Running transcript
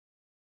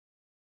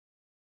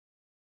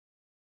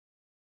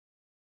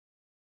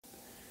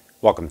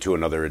Welcome to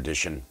another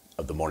edition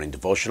of the Morning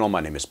Devotional. My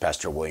name is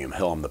Pastor William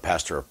Hill. I'm the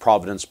pastor of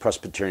Providence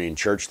Presbyterian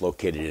Church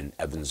located in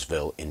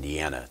Evansville,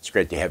 Indiana. It's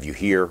great to have you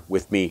here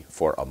with me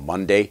for a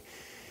Monday,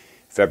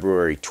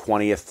 February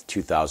 20th,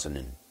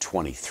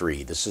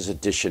 2023. This is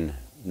edition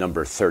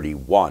number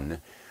 31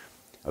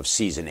 of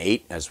Season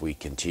 8 as we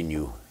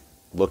continue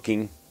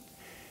looking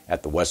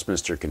at the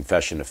Westminster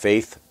Confession of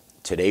Faith.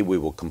 Today we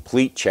will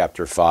complete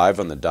Chapter 5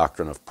 on the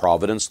Doctrine of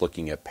Providence,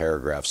 looking at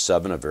paragraph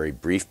 7, a very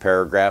brief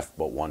paragraph,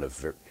 but one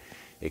of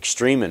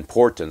extreme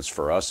importance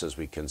for us as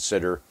we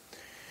consider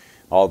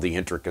all the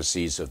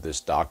intricacies of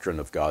this doctrine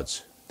of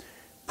God's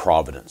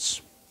providence.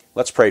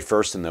 Let's pray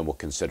first, and then we'll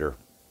consider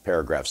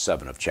paragraph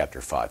 7 of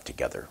chapter 5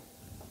 together.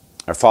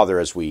 Our Father,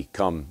 as we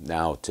come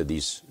now to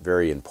these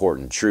very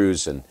important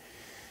truths and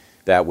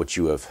that which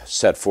you have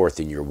set forth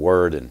in your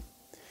word and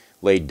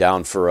laid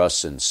down for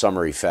us in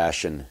summary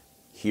fashion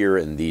here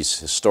in these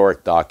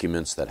historic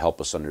documents that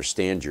help us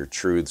understand your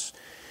truths,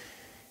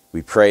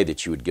 we pray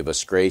that you would give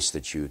us grace,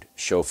 that you'd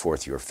show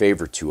forth your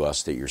favor to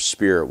us, that your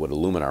Spirit would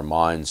illumine our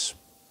minds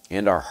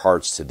and our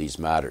hearts to these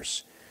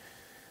matters,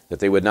 that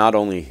they would not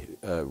only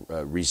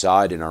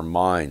reside in our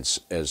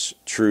minds as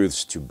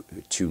truths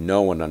to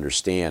know and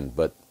understand,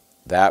 but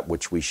that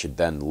which we should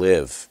then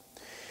live,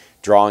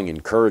 drawing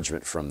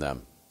encouragement from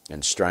them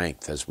and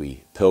strength as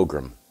we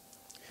pilgrim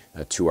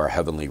to our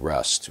heavenly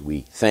rest.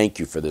 We thank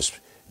you for this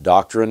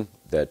doctrine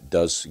that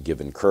does give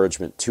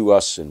encouragement to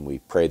us, and we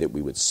pray that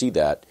we would see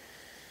that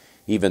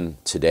even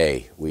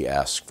today, we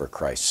ask for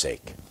Christ's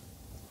sake.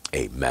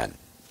 Amen.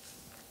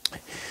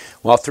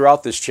 Well,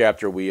 throughout this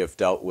chapter, we have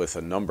dealt with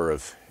a number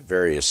of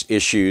various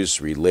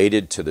issues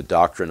related to the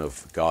doctrine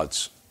of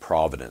God's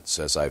providence.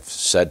 As I've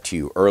said to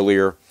you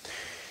earlier,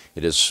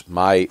 it is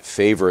my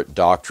favorite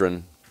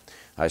doctrine,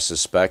 I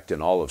suspect,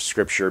 in all of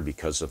Scripture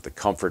because of the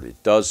comfort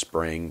it does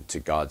bring to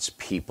God's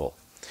people.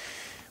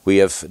 We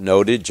have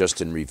noted,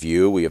 just in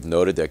review, we have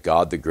noted that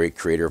God, the great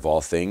creator of all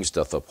things,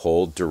 doth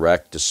uphold,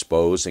 direct,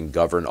 dispose, and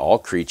govern all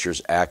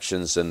creatures'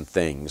 actions and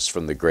things,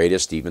 from the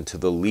greatest even to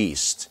the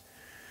least,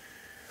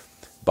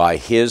 by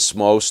his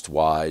most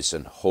wise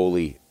and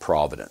holy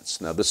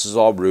providence. Now, this is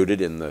all rooted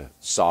in the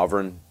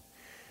sovereign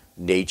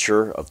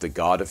nature of the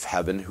God of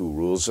heaven who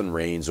rules and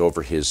reigns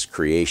over his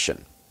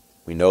creation.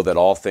 We know that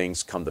all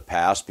things come to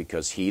pass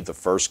because he, the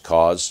first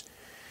cause,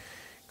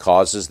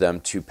 causes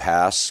them to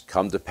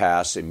come to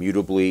pass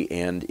immutably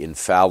and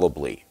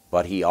infallibly.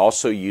 But he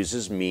also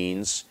uses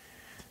means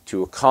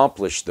to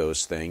accomplish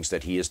those things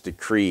that he has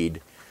decreed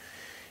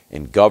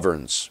and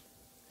governs.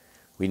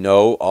 We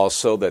know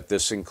also that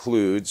this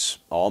includes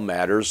all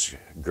matters,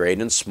 great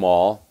and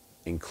small,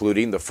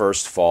 including the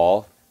first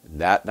fall,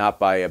 that not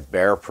by a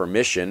bare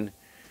permission.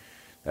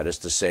 That is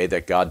to say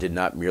that God did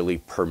not merely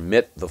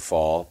permit the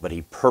fall, but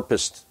he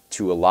purposed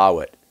to allow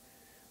it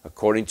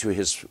according to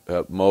his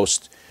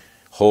most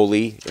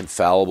holy,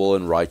 infallible,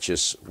 and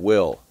righteous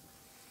will.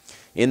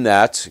 In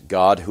that,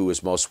 God, who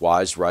is most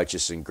wise,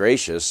 righteous, and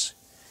gracious,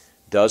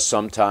 does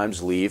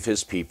sometimes leave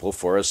his people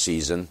for a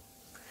season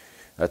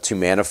to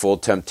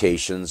manifold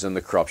temptations and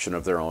the corruption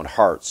of their own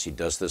hearts. He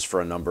does this for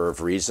a number of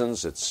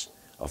reasons. It's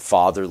a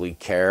fatherly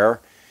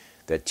care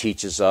that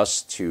teaches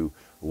us to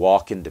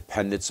walk in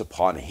dependence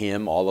upon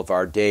him all of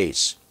our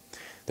days,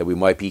 that we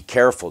might be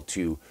careful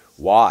to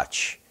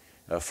watch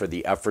for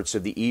the efforts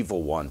of the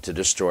evil one to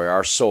destroy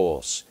our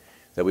souls,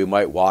 that we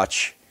might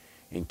watch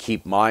and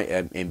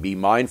and be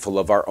mindful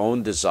of our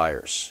own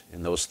desires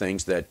and those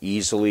things that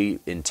easily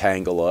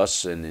entangle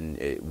us, and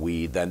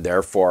we then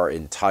therefore are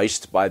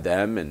enticed by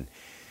them, and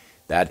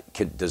that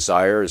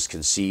desire is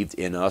conceived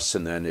in us,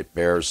 and then it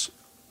bears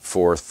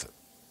forth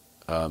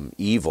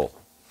evil.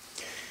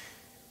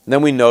 And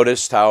then we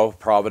noticed how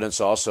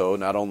providence also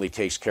not only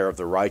takes care of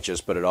the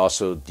righteous, but it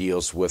also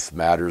deals with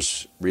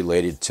matters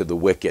related to the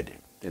wicked,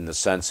 in the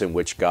sense in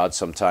which God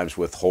sometimes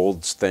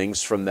withholds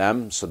things from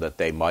them so that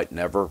they might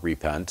never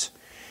repent.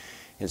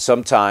 And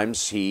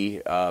sometimes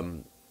he,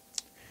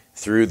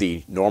 through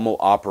the normal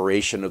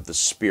operation of the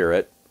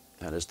Spirit,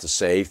 that is to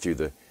say, through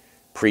the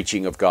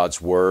preaching of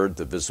God's Word,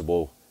 the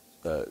visible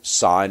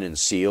sign and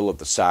seal of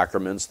the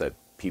sacraments that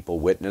people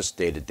witness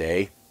day to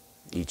day,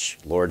 each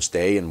Lord's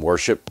Day in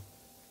worship,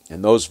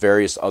 and those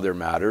various other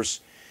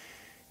matters,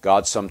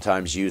 God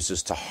sometimes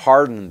uses to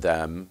harden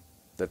them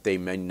that they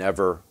may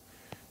never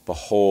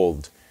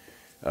behold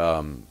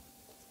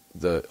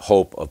the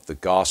hope of the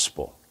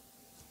gospel.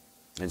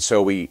 And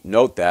so we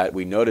noted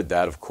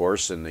that, of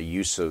course, in the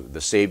use of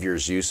the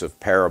Savior's use of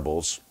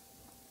parables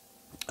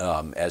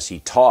as he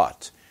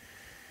taught.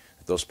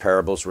 Those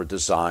parables were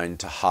designed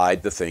to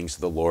hide the things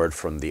of the Lord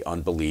from the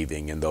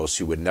unbelieving and those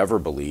who would never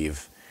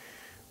believe,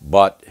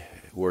 but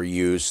were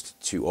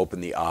used to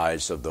open the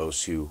eyes of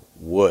those who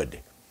would.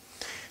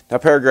 Now,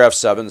 paragraph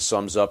 7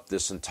 sums up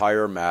this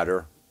entire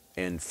matter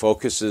and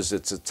focuses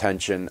its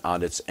attention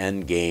on its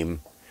end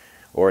game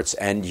or its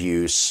end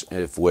use,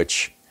 of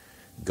which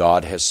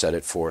God has set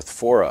it forth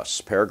for us.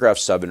 Paragraph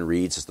 7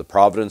 reads, "As the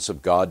providence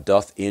of God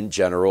doth in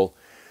general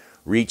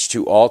reach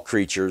to all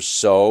creatures,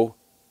 so,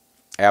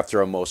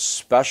 after a most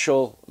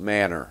special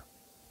manner,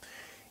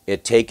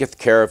 It taketh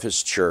care of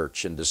his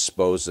church, and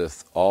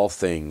disposeth all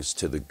things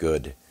to the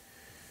good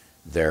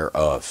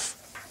thereof.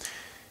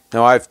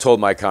 Now, I've told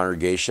my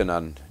congregation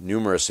on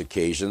numerous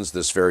occasions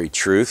this very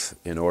truth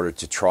in order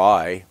to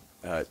try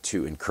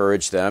to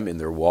encourage them in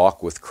their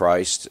walk with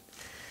Christ,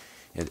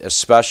 and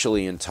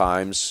especially in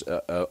times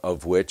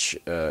of which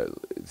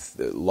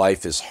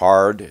life is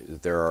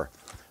hard. There are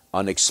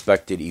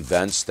unexpected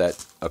events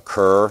that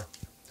occur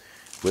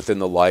within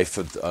the life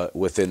of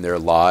within their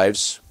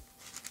lives,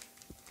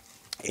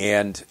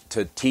 and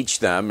to teach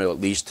them, or at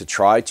least to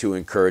try to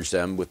encourage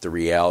them with the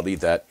reality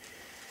that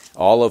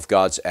all of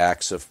God's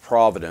acts of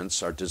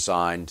providence are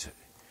designed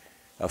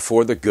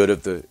for the good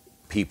of the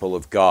people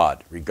of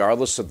God,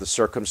 regardless of the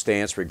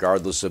circumstance,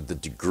 regardless of the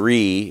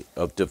degree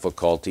of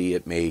difficulty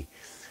it may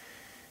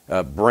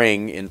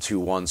bring into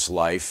one's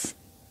life.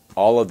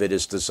 All of it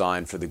is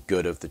designed for the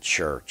good of the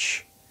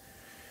church.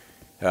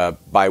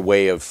 By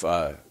way of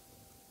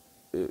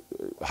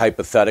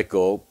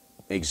hypothetical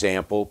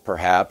example,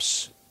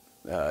 perhaps,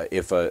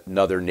 if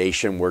another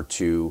nation were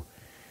to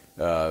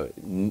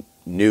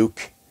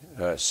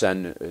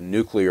send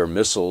nuclear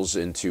missiles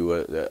into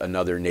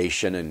another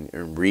nation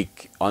and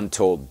wreak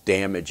untold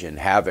damage and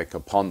havoc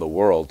upon the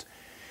world,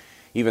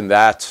 even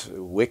that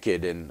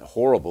wicked and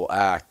horrible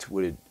act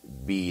would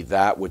be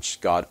that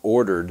which God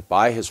ordered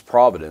by his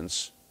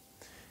providence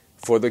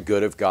for the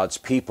good of God's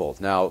people.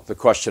 Now, the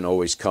question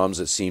always comes,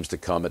 it seems to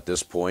come at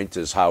this point,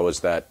 is how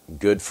is that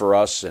good for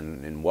us,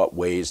 and in what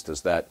ways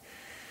does that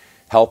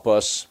help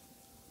us?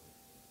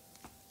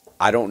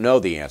 I don't know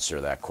the answer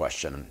to that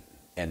question,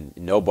 and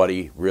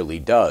nobody really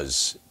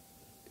does.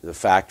 The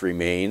fact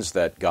remains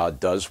that God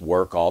does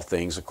work all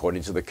things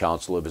according to the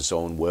counsel of his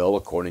own will,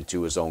 according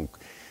to his own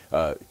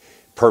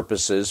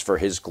purposes for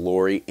his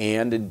glory,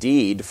 and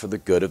indeed for the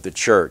good of the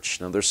church.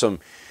 Now, there's some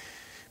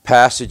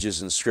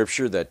passages in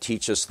Scripture that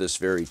teach us this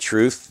very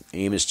truth.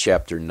 Amos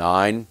chapter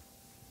 9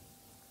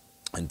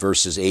 and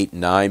verses 8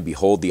 and 9,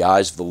 "Behold, the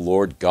eyes of the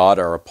Lord God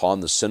are upon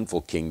the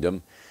sinful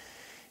kingdom,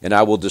 and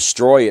I will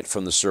destroy it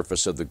from the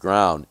surface of the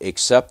ground,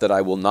 except that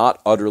I will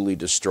not utterly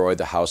destroy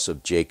the house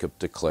of Jacob,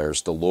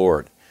 declares the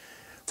Lord.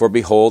 For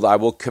behold, I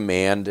will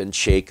command and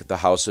shake the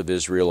house of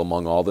Israel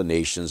among all the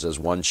nations, as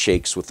one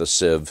shakes with a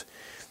sieve,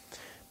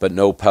 but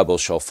no pebble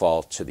shall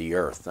fall to the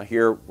earth." Now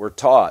here we're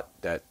taught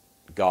that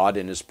God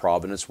in his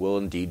providence will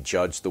indeed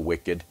judge the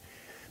wicked,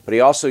 but he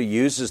also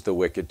uses the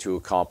wicked to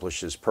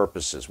accomplish his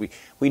purposes.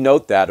 We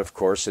note that, of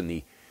course, in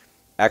the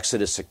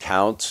Exodus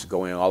account,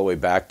 going all the way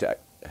back to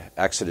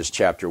Exodus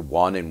chapter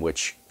 1, in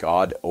which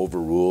God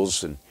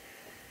overrules and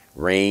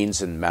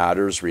reigns in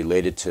matters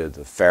related to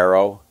the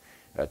Pharaoh,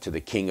 to the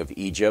king of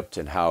Egypt,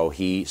 and how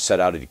he set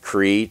out a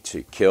decree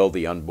to kill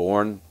the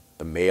unborn,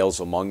 the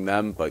males among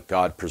them, but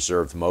God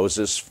preserved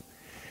Moses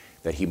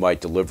that he might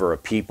deliver a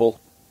people.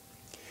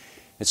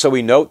 And so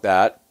we note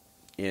that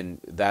in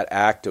that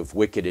act of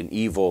wicked and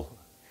evil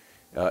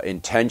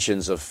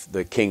intentions of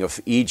the king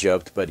of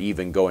Egypt, but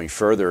even going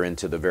further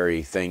into the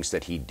very things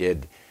that he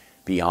did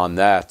beyond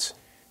that,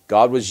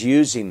 God was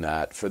using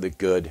that for the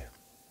good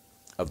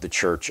of the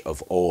church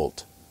of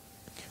old.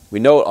 We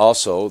note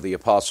also the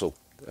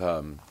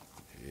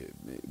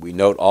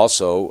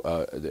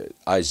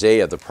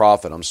Isaiah the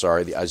prophet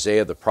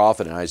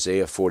in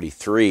Isaiah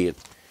 43,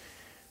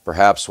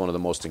 perhaps one of the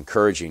most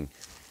encouraging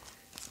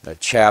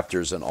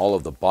chapters in all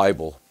of the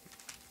Bible.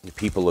 The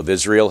people of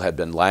Israel had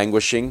been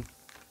languishing,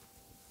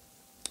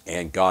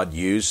 and God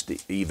used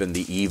even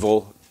the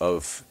evil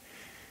of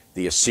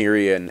the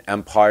Assyrian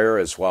Empire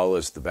as well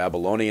as the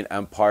Babylonian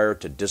Empire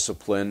to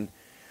discipline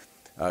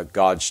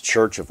God's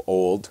church of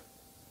old.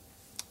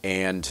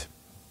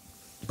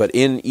 But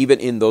even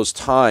in those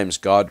times,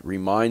 God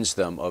reminds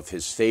them of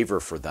his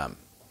favor for them.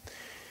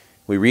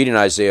 We read in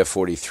Isaiah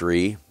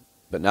 43,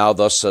 "But now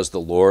thus says the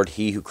Lord,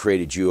 he who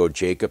created you, O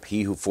Jacob,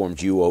 he who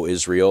formed you, O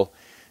Israel,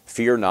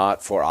 fear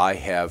not, for I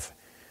have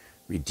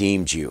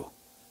redeemed you.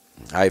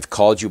 I have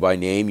called you by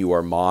name, you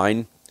are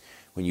mine.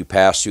 When you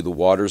pass through the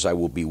waters, I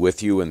will be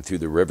with you, and through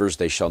the rivers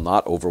they shall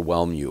not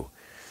overwhelm you.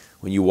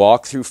 When you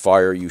walk through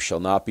fire, you shall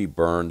not be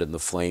burned, and the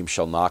flame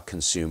shall not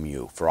consume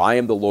you. For I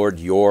am the Lord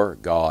your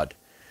God,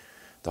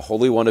 the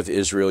Holy One of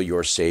Israel,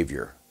 your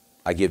Savior.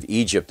 I give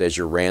Egypt as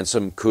your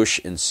ransom,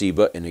 Cush and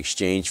Seba in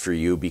exchange for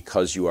you,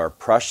 because you are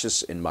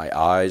precious in my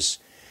eyes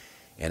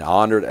and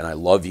honored, and I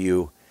love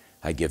you.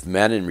 I give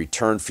men in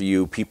return for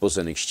you, peoples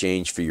in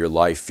exchange for your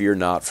life. Fear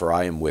not, for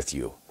I am with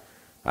you.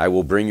 I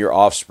will bring your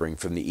offspring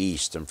from the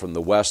east, and from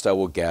the west I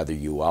will gather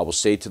you. I will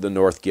say to the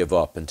north, give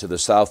up, and to the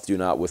south, do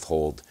not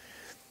withhold.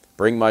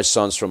 Bring my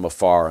sons from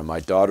afar, and my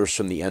daughters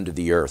from the end of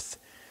the earth.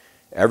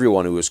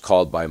 Everyone who is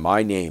called by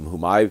my name,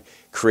 whom I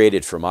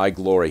created for my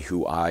glory,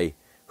 whom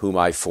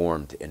I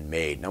formed and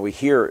made." Now we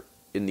hear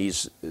in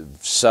these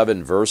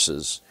 7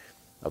 verses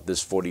of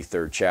this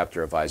 43rd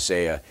chapter of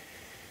Isaiah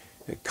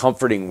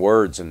comforting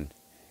words and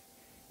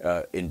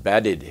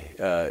embedded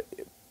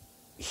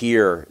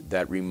here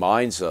that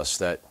reminds us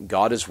that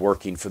God is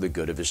working for the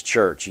good of his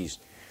church. He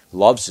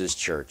loves his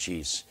church.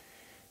 He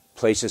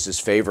places his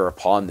favor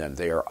upon them.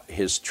 They are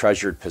his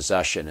treasured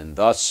possession, and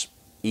thus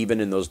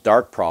even in those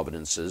dark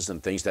providences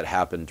and things that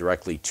happen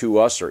directly to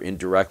us or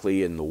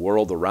indirectly in the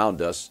world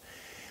around us,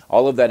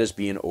 all of that is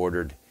being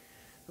ordered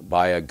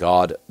by a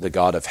God, the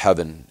God of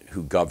heaven,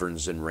 who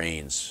governs and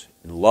reigns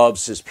and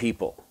loves his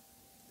people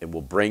and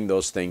will bring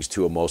those things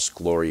to a most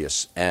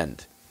glorious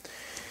end.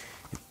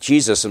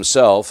 Jesus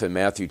himself in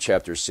Matthew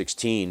chapter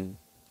 16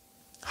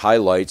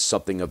 highlights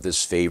something of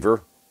this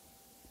favor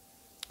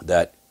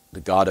that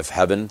the God of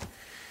heaven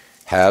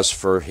has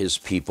for his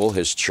people,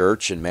 his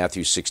church. In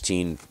Matthew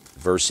 16,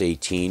 verse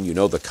 18, you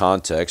know the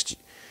context.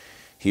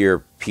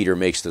 Here Peter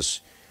makes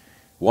this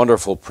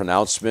wonderful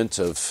pronouncement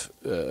of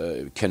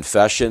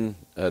confession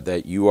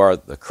that you are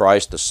the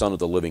Christ, the Son of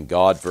the living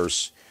God,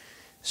 verse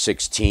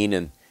 16.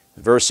 And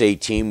verse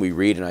 18 we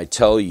read, and I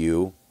tell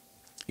you,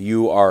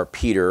 you are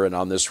Peter, and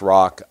on this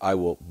rock I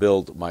will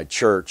build my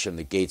church, and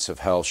the gates of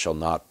hell shall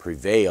not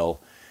prevail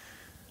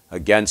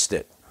against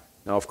it.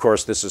 Now, of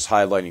course, this is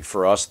highlighting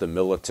for us the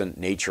militant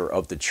nature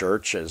of the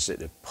church as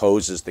it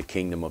opposes the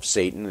kingdom of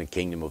Satan, the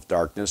kingdom of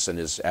darkness, and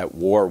is at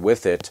war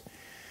with it.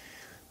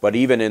 But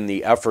even in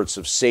the efforts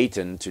of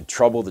Satan to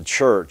trouble the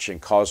church and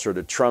cause her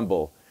to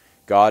tremble,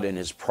 God in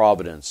his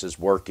providence is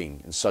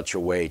working in such a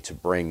way to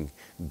bring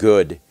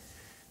good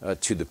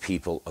to the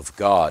people of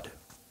God.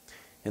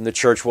 And the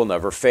church will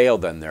never fail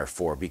then,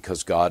 therefore,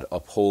 because God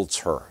upholds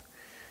her,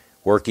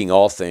 working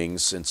all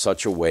things in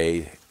such a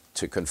way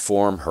to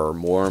conform her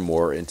more and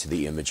more into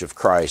the image of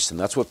Christ. And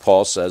that's what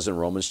Paul says in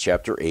Romans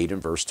chapter 8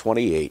 and verse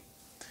 28.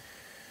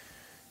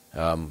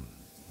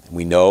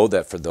 We know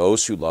that for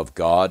those who love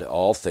God,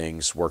 all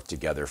things work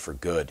together for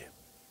good,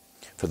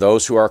 for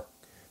those who are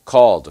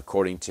called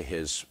according to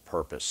his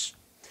purpose.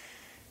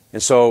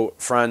 And so,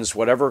 friends,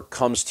 whatever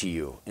comes to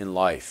you in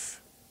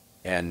life,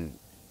 and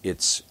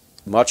it's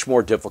much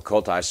more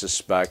difficult, I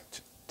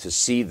suspect, to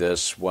see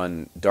this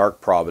when dark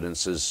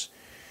providences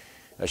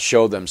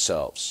show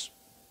themselves.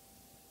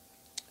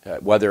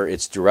 Whether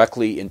it's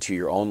directly into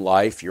your own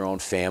life, your own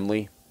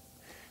family,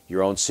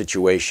 your own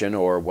situation,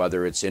 or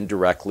whether it's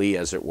indirectly,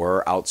 as it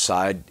were,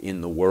 outside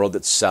in the world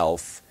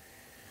itself,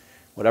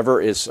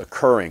 whatever is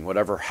occurring,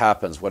 whatever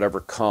happens, whatever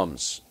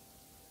comes,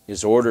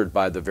 is ordered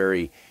by the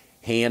very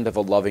hand of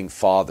a loving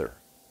Father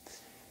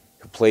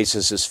who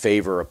places his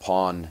favor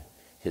upon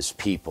his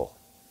people.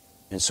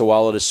 And so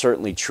while it is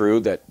certainly true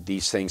that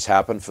these things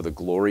happen for the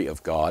glory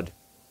of God,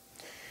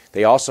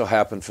 they also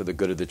happen for the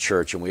good of the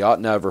church, and we ought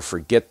never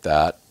forget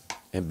that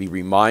and be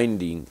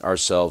reminding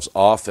ourselves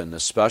often,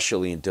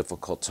 especially in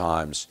difficult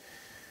times,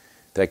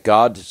 that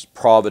God's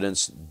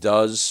providence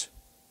does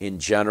in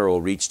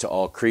general reach to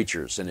all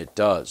creatures, and it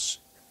does.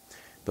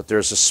 But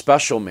there's a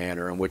special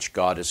manner in which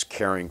God is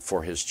caring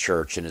for his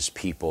church and his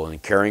people,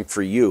 and caring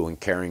for you and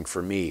caring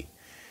for me.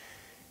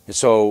 And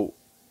so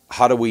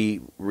how do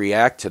we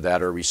react to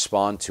that or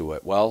respond to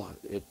it? Well,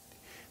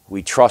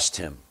 we trust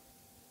him.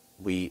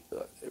 We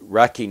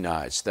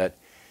recognize that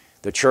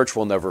the church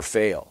will never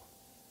fail.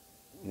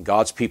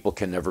 God's people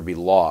can never be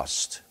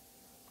lost.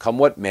 Come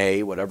what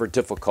may, whatever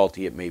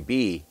difficulty it may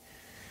be,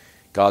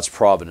 God's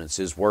providence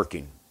is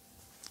working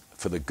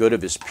for the good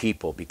of his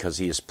people because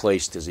he has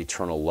placed his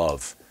eternal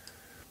love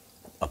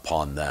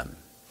upon them.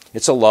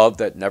 It's a love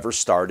that never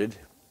started,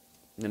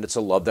 and it's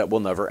a love that will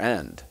never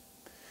end.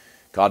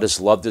 God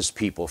has loved his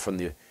people from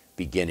the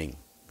beginning.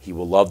 He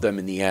will love them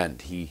in the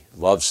end. He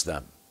loves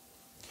them.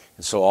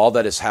 And so all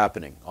that is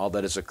happening, all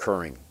that is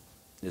occurring,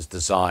 is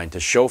designed to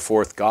show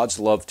forth God's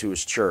love to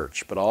his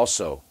church, but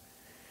also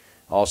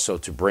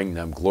to bring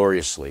them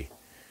gloriously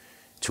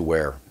to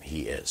where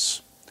he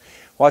is.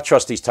 Well, I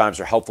trust these times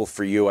are helpful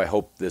for you. I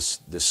hope this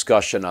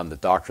discussion on the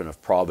doctrine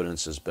of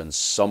providence has been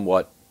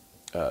somewhat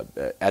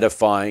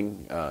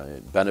edifying,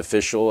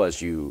 beneficial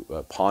as you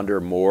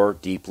ponder more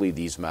deeply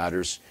these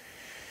matters.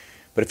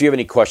 But if you have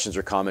any questions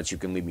or comments, you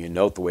can leave me a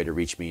note. The way to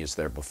reach me is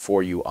there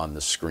before you on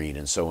the screen.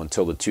 And so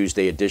until the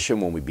Tuesday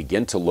edition, when we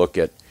begin to look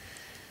at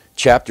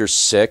chapter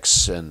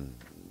 6 and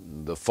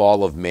the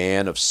fall of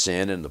man, of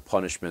sin, and the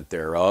punishment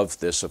thereof,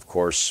 this, of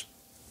course,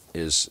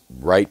 is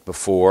right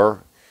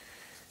before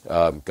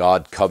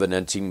God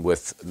covenanting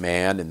with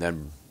man, and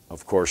then,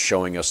 of course,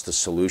 showing us the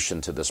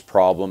solution to this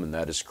problem, and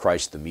that is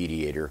Christ the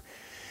mediator.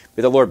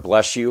 May the Lord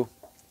bless you.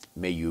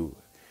 May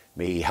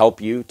he help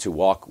you to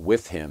walk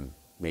with him.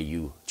 May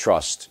you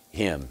trust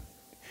him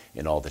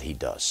in all that he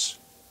does.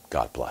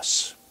 God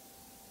bless.